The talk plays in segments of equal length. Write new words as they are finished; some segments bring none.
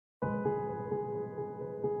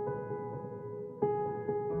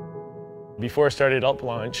Before I started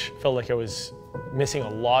UpLaunch, felt like I was missing a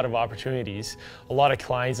lot of opportunities, a lot of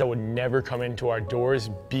clients that would never come into our doors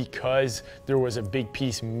because there was a big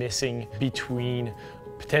piece missing between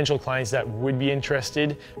potential clients that would be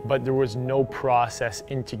interested, but there was no process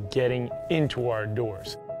into getting into our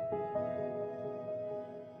doors.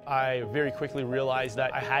 I very quickly realized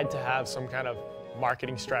that I had to have some kind of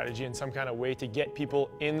marketing strategy and some kind of way to get people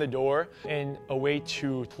in the door and a way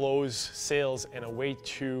to close sales and a way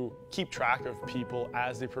to keep track of people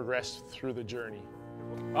as they progress through the journey.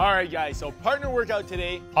 All right, guys, so partner workout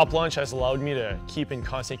today. UpLaunch has allowed me to keep in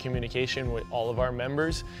constant communication with all of our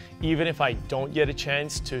members. Even if I don't get a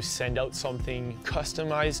chance to send out something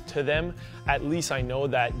customized to them, at least I know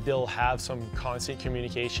that they'll have some constant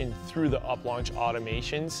communication through the UpLaunch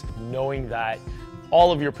automations, knowing that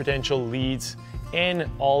all of your potential leads and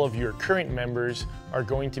all of your current members are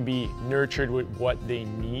going to be nurtured with what they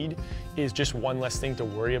need is just one less thing to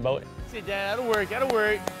worry about. Sit down, that'll work,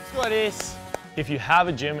 let's go this. If you have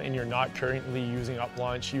a gym and you're not currently using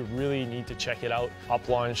UpLaunch, you really need to check it out.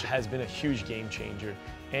 UpLaunch has been a huge game changer,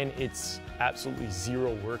 and it's absolutely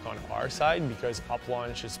zero work on our side because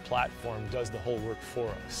UpLaunch's platform does the whole work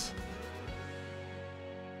for us.